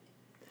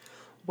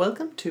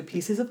Welcome to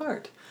Pieces of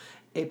Art,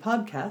 a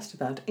podcast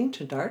about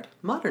ancient art,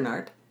 modern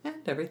art, and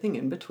everything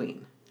in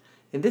between.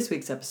 In this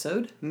week's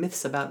episode,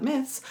 Myths About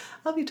Myths,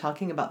 I'll be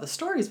talking about the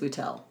stories we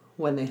tell,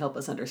 when they help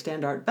us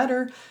understand art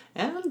better,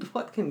 and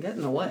what can get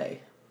in the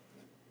way.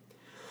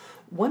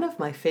 One of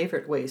my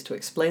favorite ways to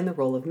explain the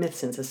role of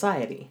myths in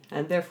society,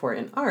 and therefore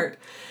in art,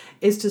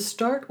 is to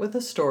start with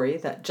a story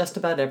that just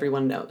about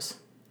everyone knows.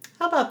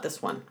 How about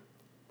this one?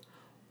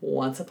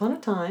 Once upon a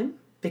time,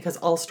 because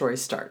all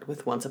stories start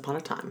with once upon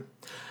a time.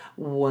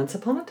 Once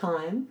upon a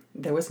time,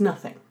 there was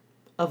nothing.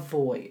 A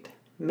void,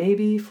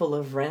 maybe full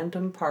of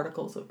random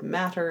particles of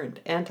matter and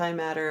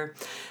antimatter,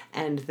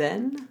 and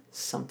then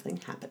something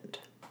happened.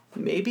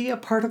 Maybe a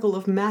particle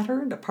of matter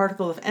and a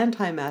particle of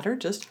antimatter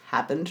just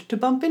happened to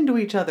bump into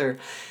each other.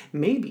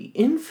 Maybe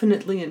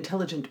infinitely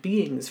intelligent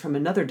beings from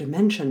another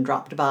dimension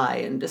dropped by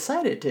and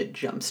decided to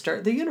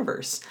jumpstart the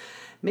universe.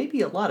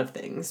 Maybe a lot of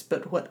things,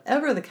 but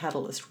whatever the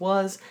catalyst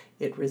was,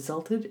 it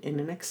resulted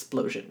in an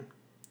explosion.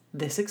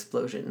 This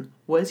explosion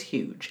was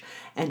huge,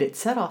 and it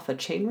set off a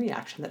chain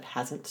reaction that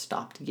hasn't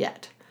stopped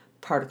yet.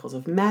 Particles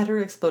of matter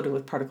exploding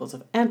with particles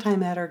of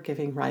antimatter,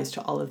 giving rise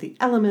to all of the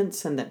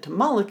elements, and then to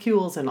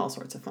molecules and all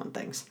sorts of fun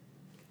things.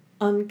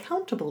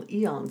 Uncountable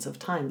eons of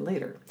time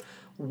later,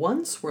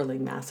 one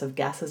swirling mass of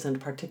gases and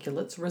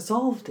particulates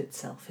resolved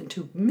itself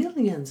into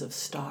millions of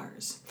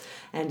stars.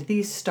 And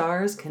these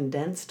stars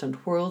condensed and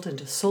whirled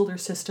into solar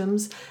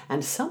systems,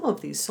 and some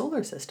of these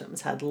solar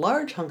systems had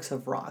large hunks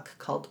of rock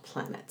called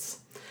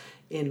planets.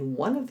 In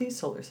one of these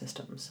solar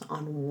systems,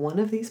 on one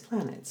of these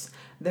planets,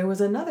 there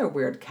was another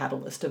weird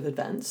catalyst of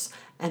events,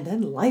 and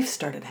then life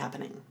started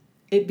happening.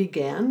 It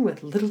began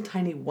with little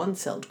tiny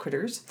one-celled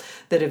critters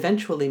that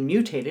eventually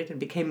mutated and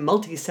became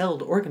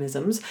multi-celled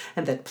organisms,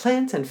 and that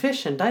plants and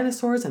fish and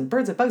dinosaurs and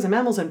birds and bugs and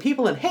mammals and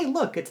people, and hey,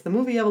 look, it's the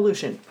movie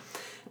Evolution.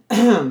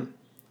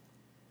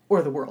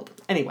 Or the world.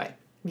 Anyway,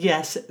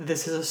 yes,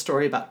 this is a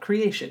story about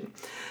creation,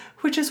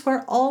 which is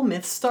where all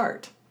myths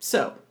start.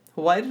 So,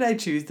 why did I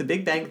choose the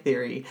Big Bang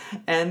Theory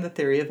and the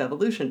theory of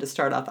evolution to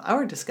start off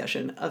our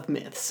discussion of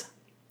myths?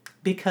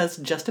 Because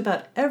just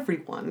about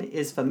everyone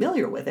is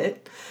familiar with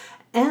it,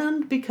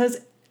 and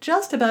because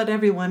just about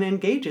everyone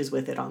engages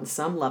with it on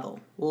some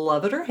level.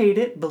 Love it or hate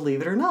it,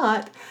 believe it or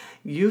not,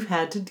 you've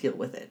had to deal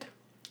with it.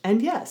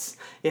 And yes,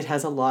 it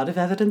has a lot of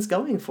evidence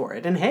going for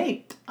it. And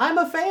hey, I'm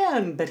a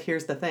fan, but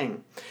here's the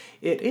thing.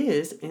 It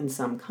is, in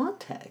some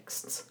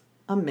contexts,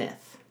 a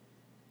myth.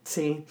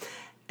 See,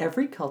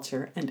 every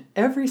culture and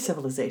every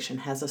civilization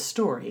has a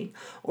story,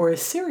 or a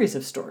series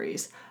of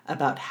stories,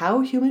 about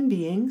how human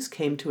beings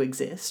came to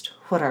exist,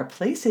 what our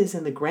place is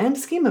in the grand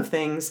scheme of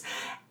things,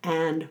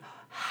 and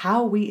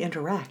how we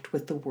interact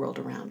with the world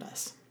around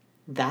us.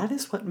 That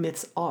is what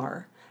myths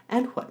are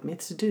and what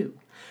myths do.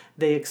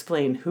 They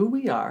explain who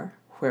we are,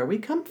 where we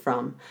come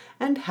from,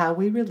 and how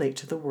we relate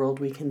to the world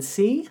we can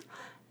see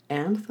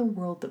and the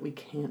world that we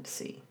can't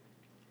see.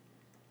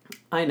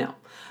 I know,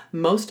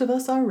 most of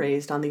us are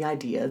raised on the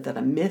idea that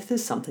a myth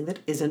is something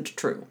that isn't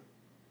true.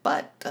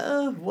 But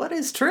what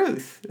is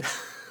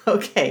truth?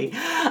 Okay,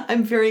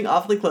 I'm veering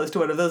awfully close to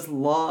one of those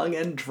long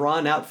and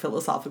drawn-out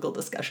philosophical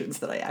discussions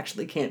that I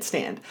actually can't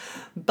stand.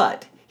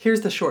 But here's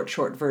the short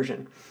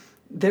version.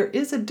 There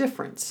is a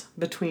difference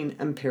between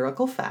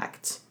empirical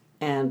facts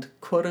and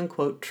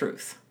quote-unquote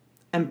truth.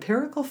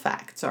 Empirical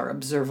facts are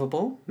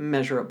observable,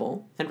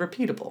 measurable, and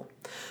repeatable.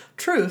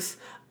 Truth,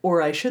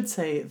 or I should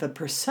say the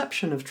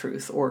perception of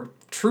truth, or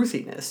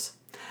truthiness,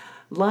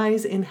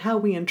 lies in how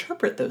we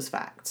interpret those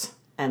facts,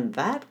 and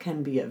that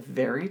can be a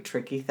very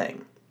tricky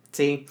thing.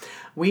 See,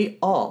 we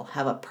all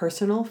have a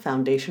personal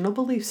foundational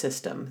belief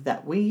system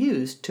that we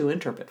use to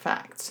interpret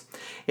facts.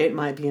 It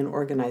might be an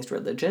organized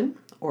religion,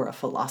 or a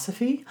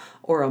philosophy,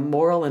 or a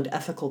moral and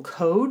ethical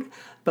code,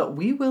 but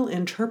we will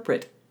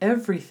interpret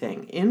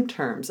everything in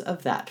terms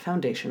of that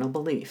foundational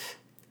belief.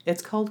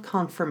 It's called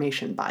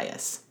confirmation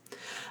bias.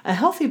 A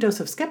healthy dose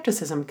of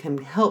skepticism can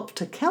help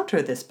to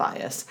counter this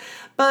bias,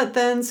 but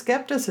then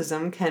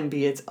skepticism can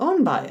be its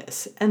own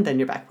bias, and then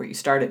you're back where you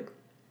started.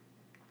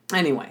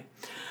 Anyway,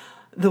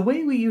 the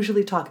way we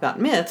usually talk about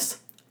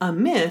myths, a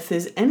myth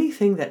is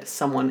anything that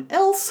someone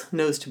else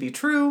knows to be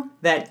true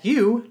that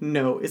you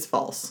know is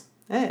false.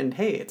 And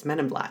hey, it's Men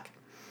in Black.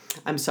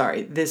 I'm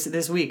sorry,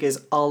 this week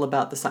is all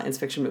about the science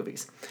fiction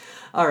movies.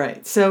 All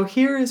right, so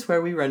here is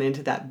where we run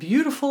into that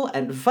beautiful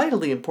and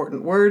vitally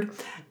important word,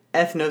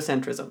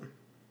 ethnocentrism.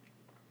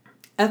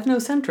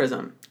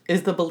 Ethnocentrism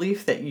is the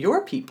belief that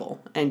your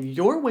people and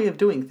your way of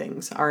doing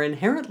things are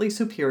inherently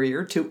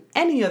superior to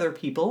any other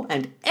people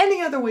and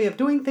any other way of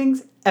doing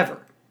things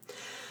ever.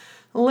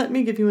 Let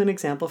me give you an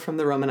example from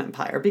the Roman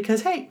Empire,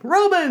 because hey,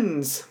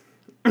 Romans!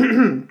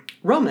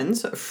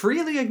 Romans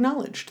freely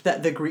acknowledged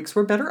that the Greeks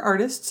were better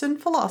artists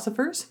and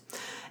philosophers,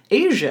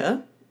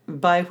 Asia,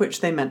 by which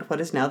they meant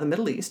what is now the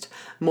Middle East,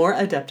 more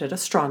adept at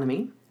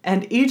astronomy,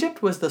 and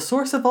Egypt was the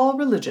source of all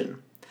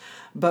religion.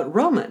 But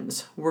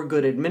Romans were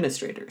good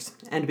administrators,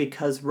 and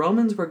because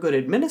Romans were good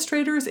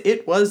administrators,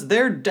 it was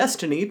their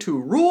destiny to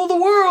rule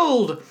the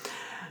world.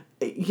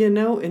 You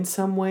know, in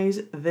some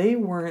ways, they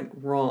weren't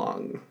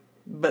wrong.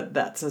 but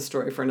that's a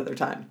story for another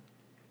time.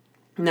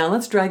 Now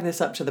let's drag this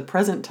up to the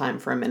present time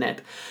for a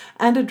minute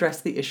and address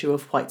the issue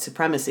of white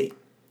supremacy.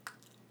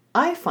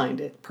 I find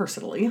it,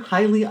 personally,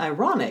 highly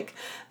ironic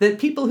that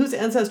people whose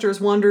ancestors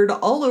wandered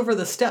all over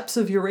the steppes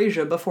of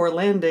Eurasia before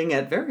landing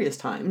at various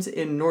times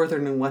in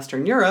Northern and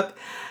Western Europe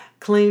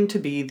claim to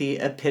be the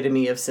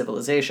epitome of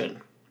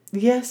civilization.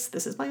 Yes,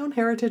 this is my own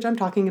heritage I'm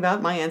talking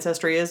about. My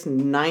ancestry is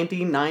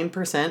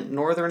 99%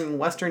 Northern and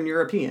Western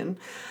European,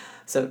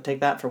 so take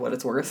that for what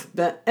it's worth.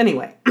 But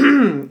anyway,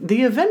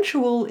 the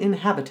eventual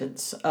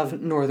inhabitants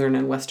of Northern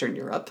and Western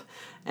Europe,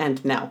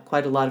 and now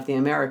quite a lot of the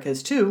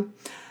Americas too,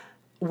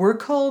 were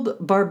called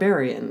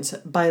barbarians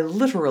by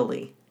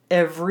literally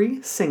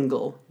every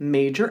single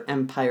major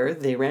empire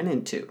they ran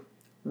into.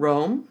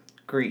 Rome,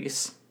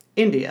 Greece,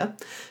 India,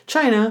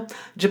 China,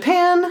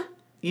 Japan,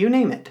 you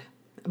name it.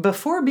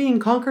 Before being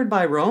conquered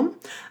by Rome,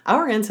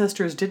 our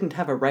ancestors didn't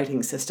have a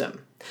writing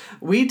system.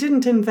 We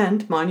didn't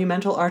invent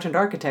monumental art and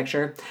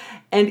architecture,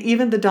 and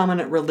even the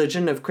dominant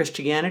religion of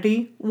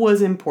Christianity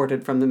was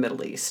imported from the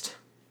Middle East.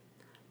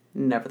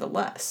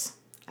 Nevertheless,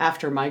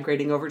 after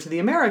migrating over to the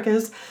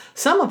Americas,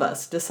 some of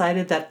us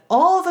decided that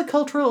all the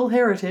cultural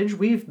heritage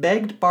we've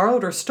begged,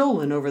 borrowed, or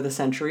stolen over the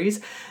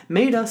centuries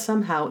made us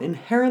somehow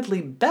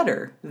inherently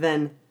better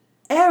than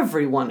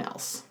everyone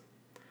else.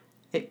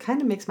 It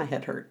kind of makes my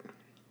head hurt.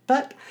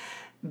 But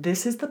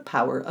this is the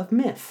power of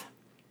myth.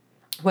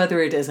 Whether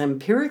it is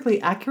empirically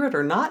accurate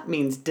or not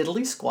means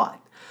diddly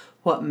squat.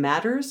 What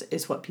matters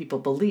is what people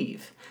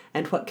believe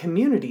and what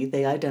community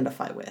they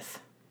identify with.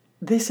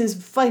 This is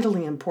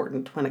vitally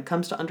important when it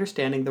comes to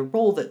understanding the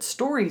role that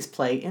stories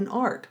play in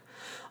art.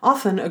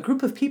 Often, a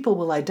group of people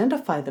will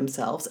identify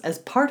themselves as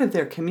part of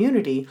their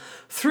community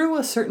through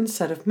a certain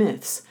set of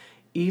myths,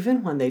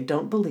 even when they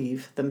don't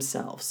believe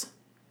themselves.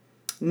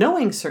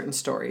 Knowing certain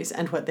stories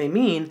and what they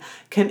mean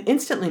can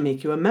instantly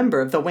make you a member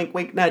of the wink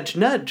wink nudge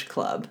nudge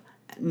club.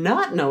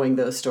 Not knowing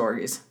those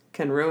stories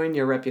can ruin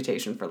your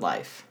reputation for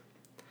life.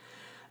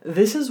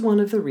 This is one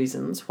of the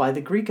reasons why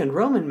the Greek and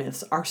Roman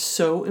myths are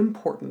so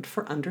important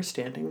for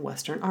understanding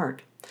Western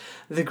art.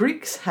 The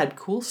Greeks had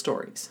cool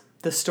stories.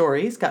 The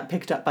stories got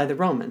picked up by the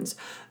Romans.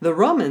 The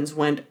Romans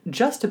went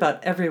just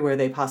about everywhere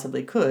they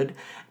possibly could,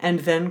 and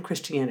then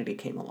Christianity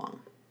came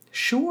along.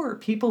 Sure,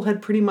 people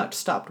had pretty much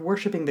stopped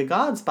worshiping the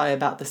gods by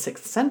about the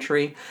 6th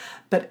century,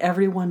 but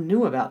everyone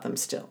knew about them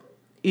still.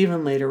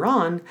 Even later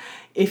on,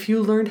 if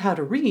you learned how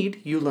to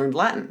read, you learned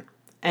Latin.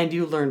 And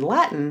you learned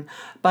Latin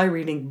by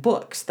reading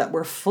books that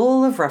were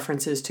full of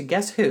references to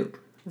guess who?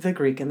 The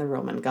Greek and the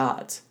Roman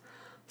gods.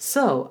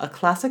 So, a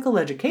classical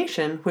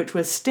education, which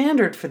was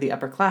standard for the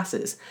upper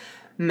classes,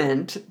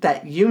 meant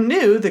that you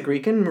knew the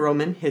Greek and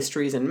Roman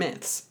histories and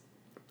myths.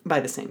 By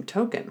the same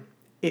token,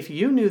 if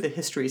you knew the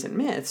histories and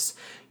myths,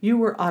 you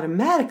were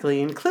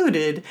automatically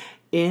included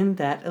in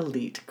that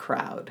elite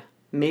crowd.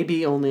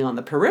 Maybe only on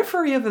the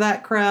periphery of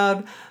that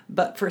crowd,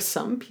 but for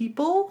some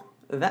people,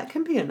 that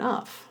can be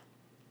enough.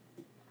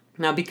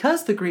 Now,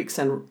 because the Greeks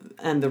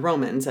and the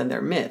Romans and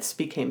their myths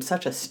became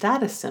such a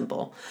status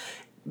symbol,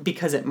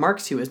 because it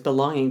marks you as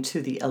belonging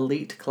to the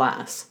elite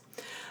class,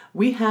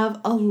 we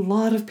have a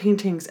lot of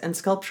paintings and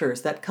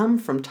sculptures that come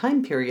from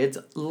time periods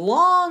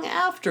long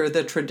after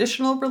the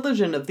traditional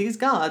religion of these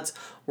gods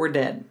were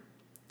dead.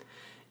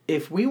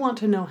 If we want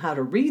to know how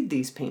to read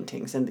these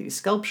paintings and these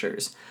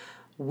sculptures,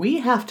 we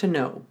have to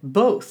know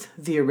both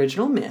the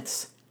original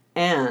myths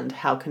and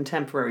how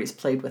contemporaries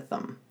played with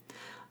them.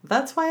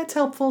 That's why it's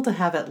helpful to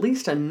have at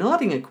least a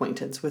nodding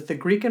acquaintance with the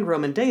Greek and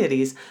Roman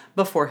deities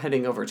before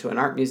heading over to an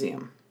art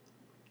museum.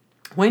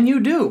 When you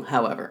do,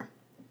 however,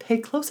 pay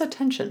close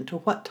attention to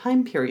what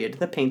time period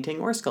the painting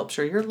or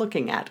sculpture you're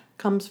looking at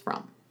comes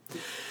from.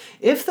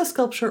 If the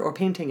sculpture or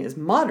painting is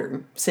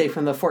modern, say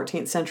from the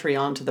 14th century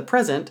on to the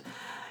present,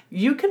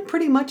 you can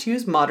pretty much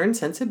use modern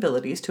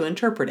sensibilities to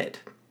interpret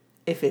it.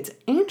 If it's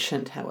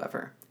ancient,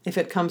 however, if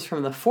it comes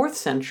from the 4th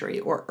century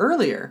or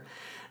earlier,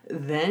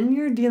 then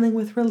you're dealing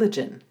with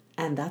religion,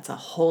 and that's a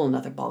whole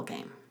nother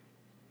ballgame.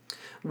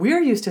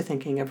 We're used to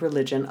thinking of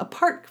religion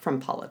apart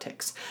from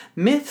politics,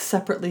 myth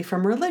separately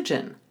from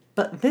religion,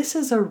 but this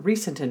is a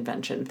recent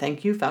invention,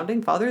 thank you,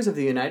 Founding Fathers of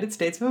the United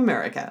States of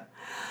America.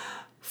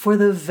 For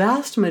the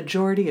vast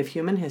majority of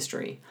human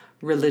history,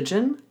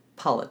 religion,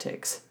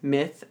 politics,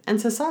 myth, and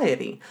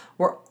society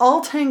were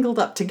all tangled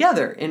up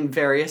together in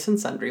various and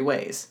sundry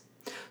ways.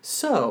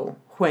 So,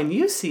 when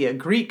you see a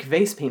Greek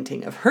vase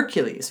painting of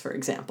Hercules, for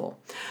example,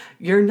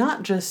 you're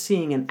not just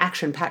seeing an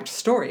action-packed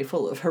story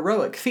full of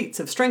heroic feats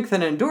of strength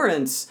and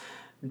endurance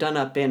done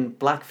up in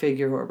black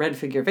figure or red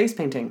figure vase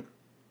painting.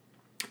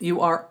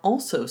 You are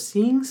also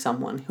seeing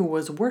someone who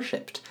was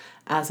worshipped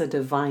as a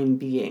divine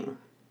being.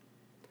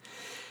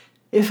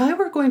 If I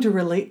were going to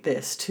relate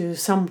this to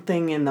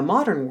something in the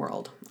modern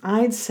world,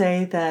 I'd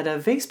say that a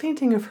vase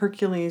painting of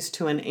Hercules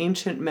to an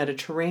ancient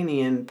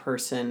Mediterranean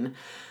person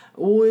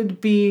would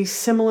be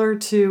similar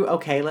to,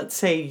 okay, let's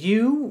say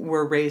you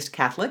were raised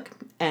Catholic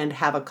and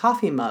have a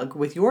coffee mug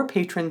with your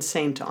patron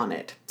saint on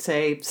it,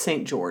 say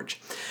St.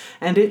 George,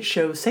 and it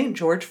shows St.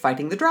 George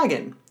fighting the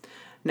dragon.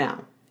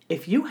 Now,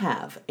 if you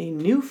have a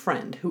new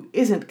friend who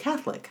isn't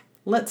Catholic,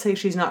 let's say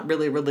she's not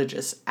really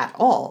religious at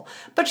all,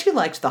 but she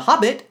liked The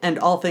Hobbit and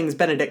all things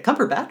Benedict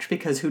Cumberbatch,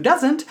 because who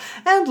doesn't?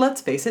 And let's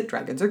face it,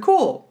 dragons are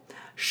cool.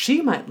 She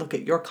might look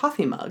at your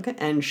coffee mug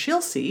and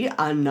she'll see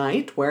a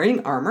knight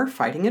wearing armor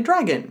fighting a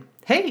dragon.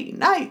 Hey,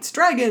 knights,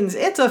 dragons,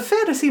 it's a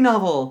fantasy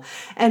novel!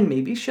 And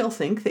maybe she'll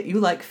think that you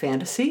like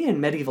fantasy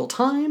and medieval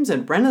times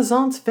and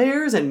Renaissance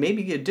fairs, and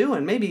maybe you do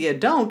and maybe you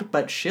don't,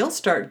 but she'll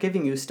start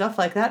giving you stuff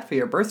like that for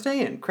your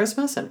birthday and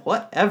Christmas and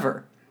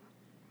whatever.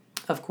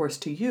 Of course,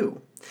 to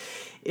you,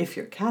 if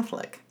you're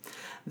Catholic,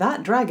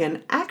 that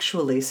dragon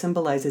actually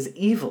symbolizes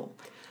evil,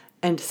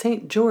 and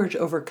St. George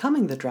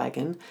overcoming the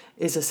dragon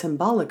is a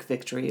symbolic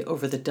victory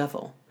over the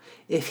devil.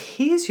 If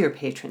he's your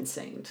patron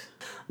saint,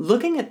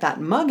 looking at that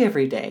mug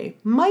every day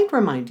might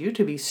remind you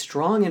to be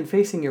strong in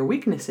facing your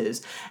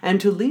weaknesses and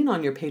to lean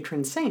on your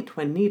patron saint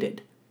when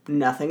needed.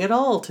 Nothing at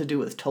all to do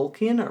with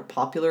Tolkien or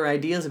popular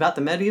ideas about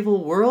the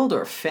medieval world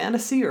or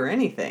fantasy or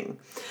anything.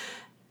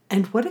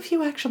 And what if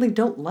you actually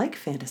don't like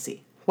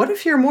fantasy? What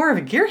if you're more of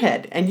a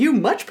gearhead and you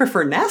much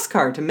prefer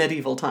Nascar to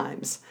medieval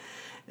times?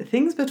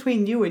 Things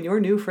between you and your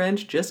new friend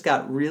just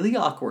got really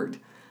awkward,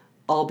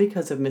 all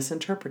because of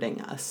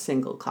misinterpreting a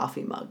single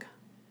coffee mug.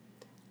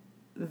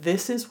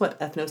 This is what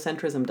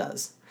ethnocentrism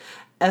does.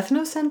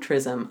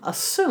 Ethnocentrism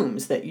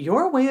assumes that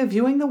your way of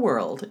viewing the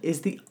world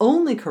is the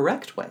only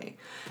correct way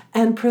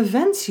and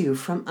prevents you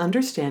from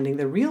understanding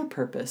the real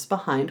purpose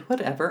behind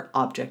whatever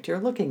object you're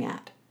looking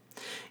at.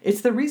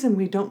 It's the reason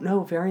we don't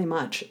know very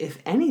much, if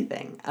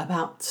anything,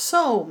 about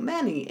so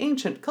many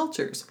ancient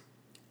cultures.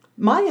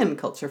 Mayan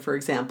culture, for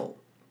example.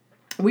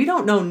 We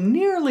don't know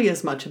nearly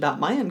as much about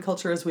Mayan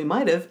culture as we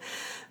might have,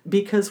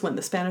 because when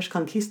the Spanish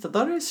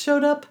conquistadores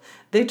showed up,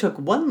 they took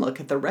one look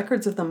at the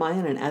records of the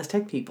Mayan and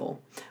Aztec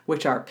people,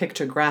 which are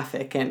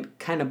pictographic and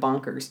kind of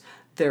bonkers.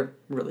 They're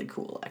really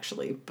cool,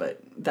 actually,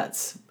 but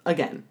that's,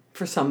 again,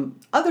 for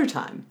some other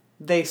time.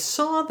 They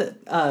saw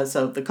that,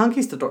 so the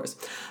conquistadors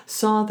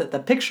saw that the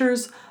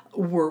pictures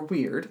were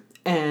weird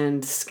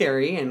and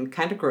scary and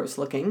kind of gross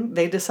looking.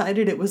 They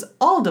decided it was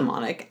all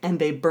demonic, and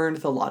they burned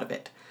the lot of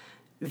it.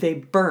 They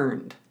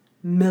burned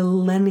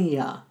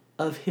millennia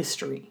of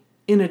history,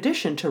 in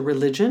addition to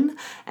religion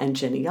and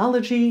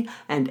genealogy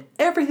and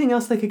everything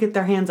else they could get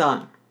their hands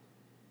on,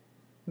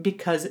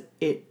 because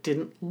it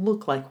didn't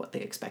look like what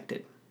they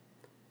expected.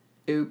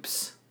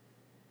 Oops.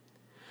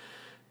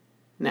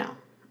 Now,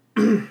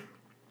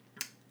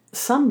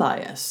 some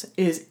bias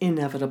is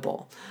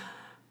inevitable.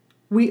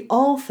 We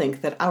all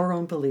think that our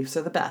own beliefs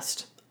are the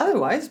best.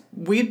 Otherwise,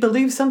 we'd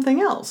believe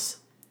something else.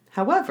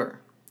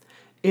 However,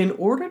 in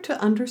order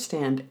to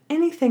understand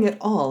anything at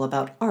all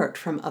about art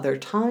from other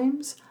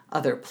times,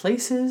 other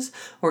places,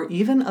 or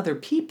even other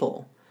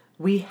people,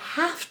 we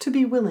have to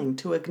be willing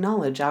to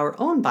acknowledge our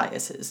own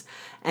biases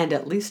and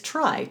at least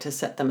try to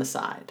set them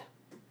aside.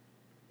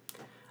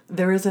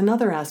 There is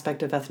another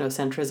aspect of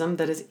ethnocentrism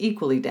that is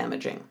equally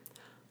damaging: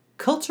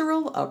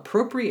 cultural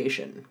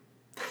appropriation.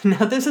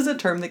 Now, this is a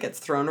term that gets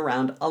thrown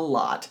around a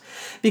lot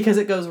because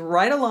it goes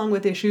right along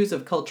with issues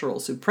of cultural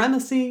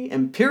supremacy,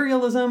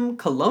 imperialism,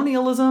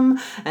 colonialism,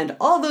 and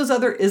all those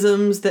other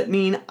isms that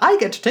mean I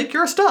get to take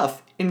your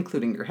stuff,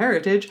 including your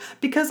heritage,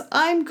 because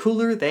I'm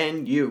cooler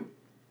than you.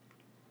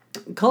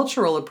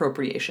 Cultural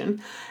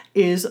appropriation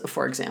is,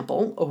 for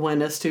example,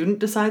 when a student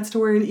decides to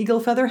wear an eagle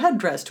feather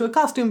headdress to a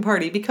costume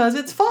party because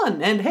it's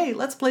fun and hey,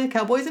 let's play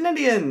cowboys and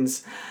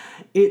Indians.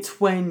 It's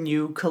when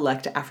you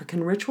collect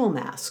African ritual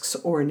masks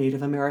or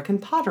Native American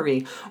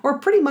pottery or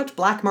pretty much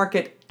black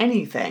market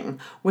anything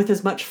with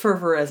as much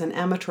fervor as an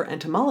amateur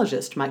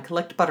entomologist might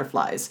collect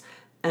butterflies,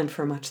 and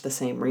for much the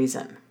same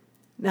reason.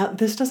 Now,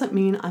 this doesn't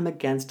mean I'm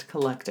against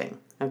collecting,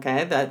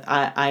 okay? That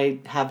I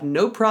have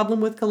no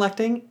problem with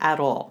collecting at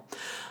all.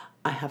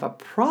 I have a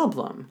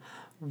problem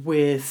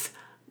with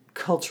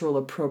cultural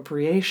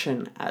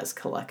appropriation as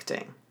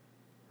collecting,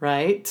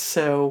 right?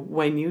 So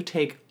when you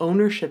take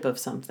ownership of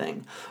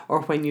something,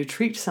 or when you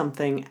treat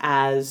something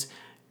as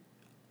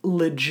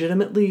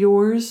legitimately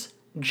yours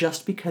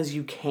just because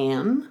you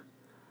can,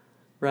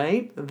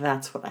 right?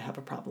 That's what I have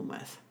a problem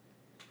with.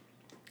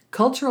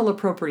 Cultural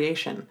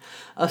appropriation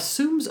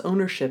assumes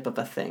ownership of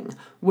a thing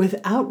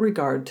without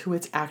regard to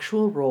its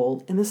actual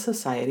role in the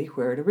society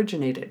where it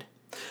originated.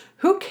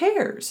 Who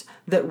cares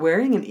that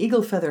wearing an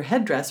eagle feather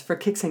headdress for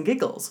kicks and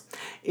giggles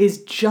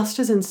is just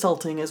as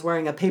insulting as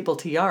wearing a papal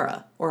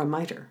tiara or a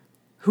mitre?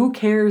 Who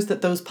cares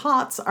that those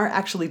pots are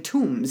actually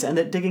tombs and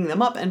that digging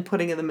them up and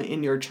putting them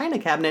in your china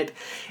cabinet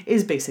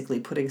is basically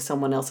putting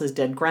someone else's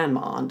dead grandma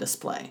on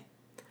display?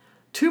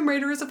 Tomb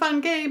Raider is a fun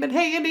game, and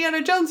hey,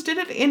 Indiana Jones did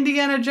it.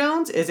 Indiana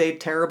Jones is a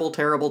terrible,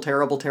 terrible,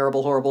 terrible,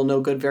 terrible, horrible,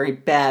 no good, very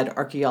bad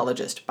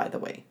archaeologist, by the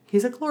way.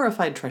 He's a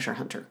glorified treasure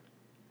hunter.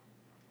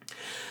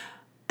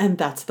 And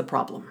that's the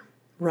problem,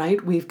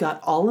 right? We've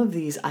got all of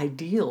these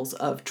ideals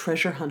of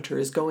treasure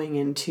hunters going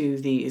into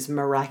these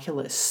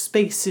miraculous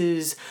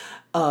spaces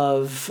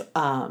of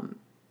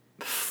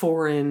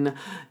foreign,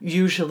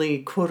 usually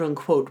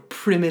quote-unquote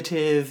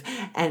primitive,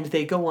 and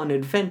they go on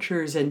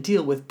adventures and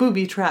deal with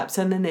booby traps,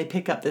 and then they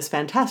pick up this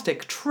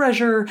fantastic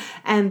treasure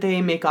and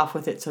they make off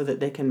with it so that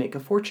they can make a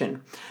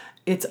fortune.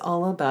 It's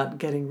all about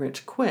getting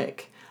rich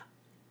quick.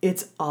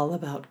 It's all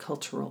about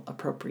cultural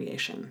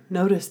appropriation.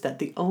 Notice that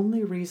the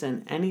only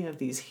reason any of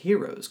these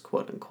heroes,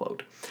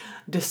 quote-unquote,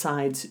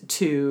 decides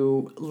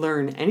to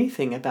learn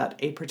anything about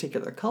a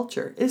particular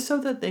culture is so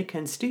that they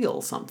can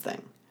steal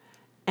something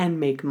and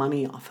make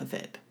money off of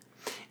it.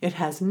 It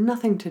has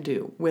nothing to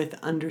do with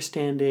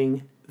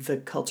understanding the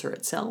culture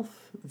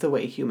itself, the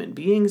way human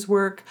beings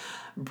work,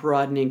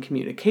 broadening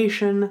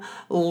communication,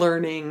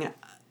 learning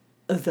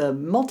the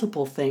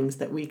multiple things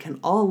that we can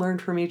all learn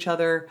from each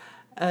other.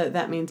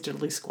 That means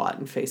diddly squat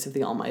in face of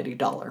the almighty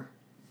dollar.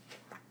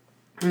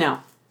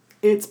 Now,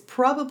 it's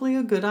probably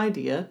a good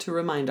idea to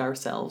remind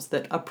ourselves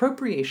that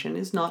appropriation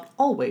is not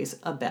always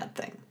a bad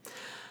thing.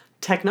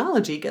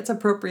 Technology gets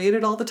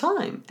appropriated all the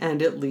time,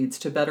 and it leads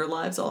to better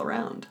lives all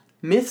around.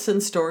 Myths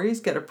and stories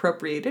get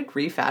appropriated,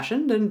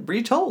 refashioned, and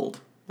retold.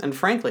 And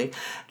frankly,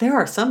 there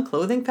are some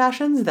clothing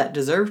fashions that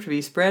deserve to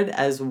be spread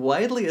as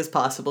widely as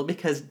possible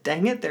because,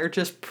 dang it, they're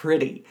just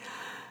pretty.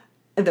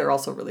 And they're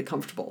also really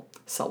comfortable.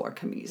 Salwar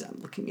kameez,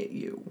 I'm looking at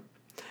you.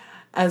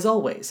 As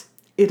always,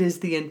 it is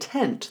the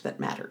intent that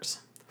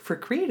matters. For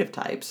creative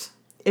types,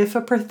 if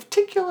a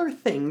particular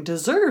thing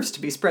deserves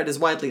to be spread as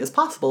widely as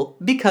possible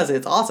because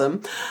it's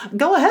awesome,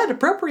 go ahead,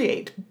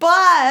 appropriate.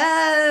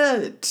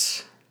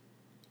 But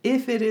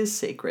if it is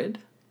sacred,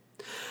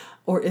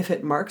 or if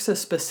it marks a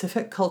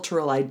specific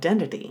cultural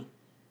identity,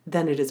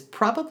 then it is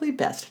probably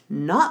best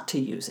not to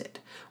use it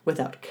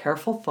without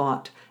careful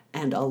thought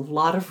and a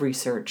lot of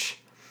research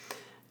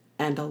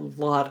and a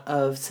lot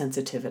of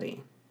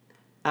sensitivity.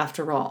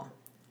 After all,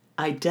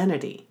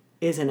 identity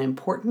is an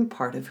important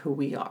part of who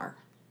we are.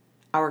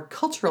 Our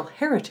cultural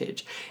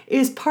heritage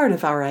is part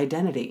of our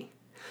identity.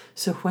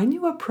 So when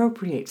you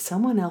appropriate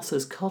someone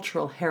else's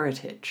cultural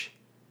heritage,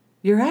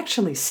 you're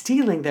actually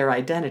stealing their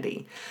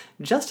identity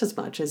just as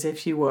much as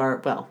if you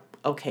are, well,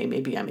 okay,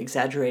 maybe I'm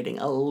exaggerating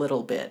a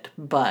little bit,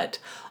 but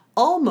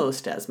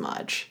almost as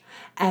much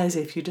as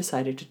if you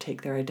decided to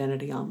take their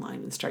identity online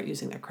and start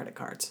using their credit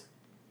cards.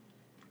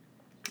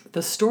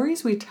 The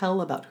stories we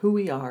tell about who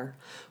we are,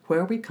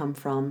 where we come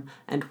from,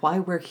 and why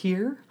we're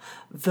here,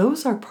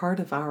 those are part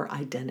of our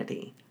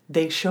identity.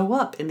 They show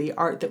up in the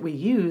art that we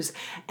use,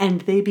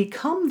 and they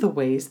become the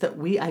ways that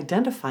we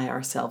identify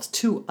ourselves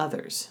to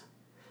others.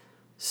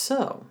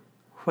 So,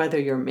 whether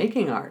you're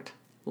making art,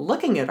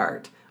 looking at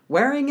art,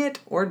 wearing it,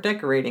 or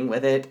decorating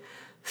with it,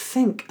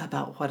 think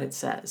about what it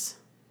says.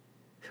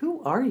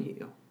 Who are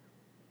you?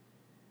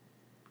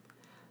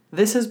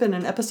 This has been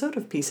an episode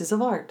of Pieces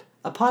of Art,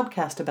 a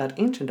podcast about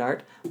ancient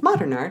art,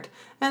 modern art,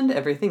 and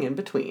everything in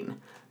between.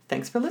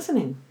 Thanks for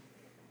listening.